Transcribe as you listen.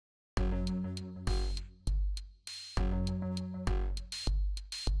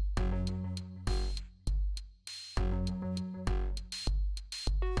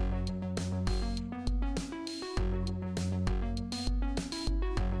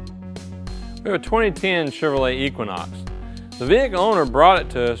We have a 2010 Chevrolet Equinox. The vehicle owner brought it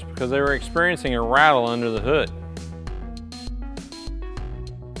to us because they were experiencing a rattle under the hood.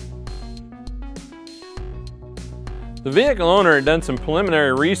 The vehicle owner had done some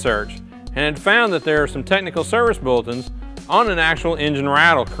preliminary research and had found that there are some technical service bulletins on an actual engine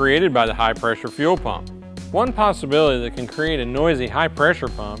rattle created by the high pressure fuel pump. One possibility that can create a noisy high pressure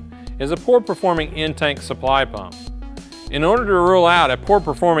pump is a poor performing in-tank supply pump. In order to rule out a poor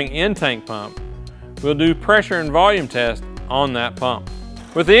performing in-tank pump, we'll do pressure and volume tests on that pump.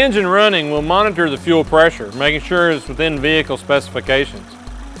 With the engine running, we'll monitor the fuel pressure, making sure it's within vehicle specifications.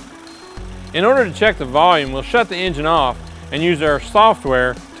 In order to check the volume, we'll shut the engine off and use our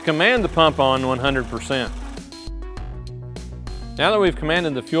software to command the pump on 100%. Now that we've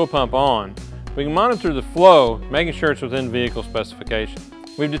commanded the fuel pump on, we can monitor the flow, making sure it's within vehicle specification.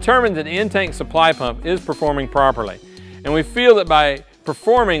 We've determined that the in-tank supply pump is performing properly, and we feel that by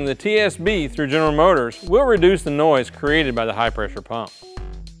performing the TSB through General Motors will reduce the noise created by the high pressure pump.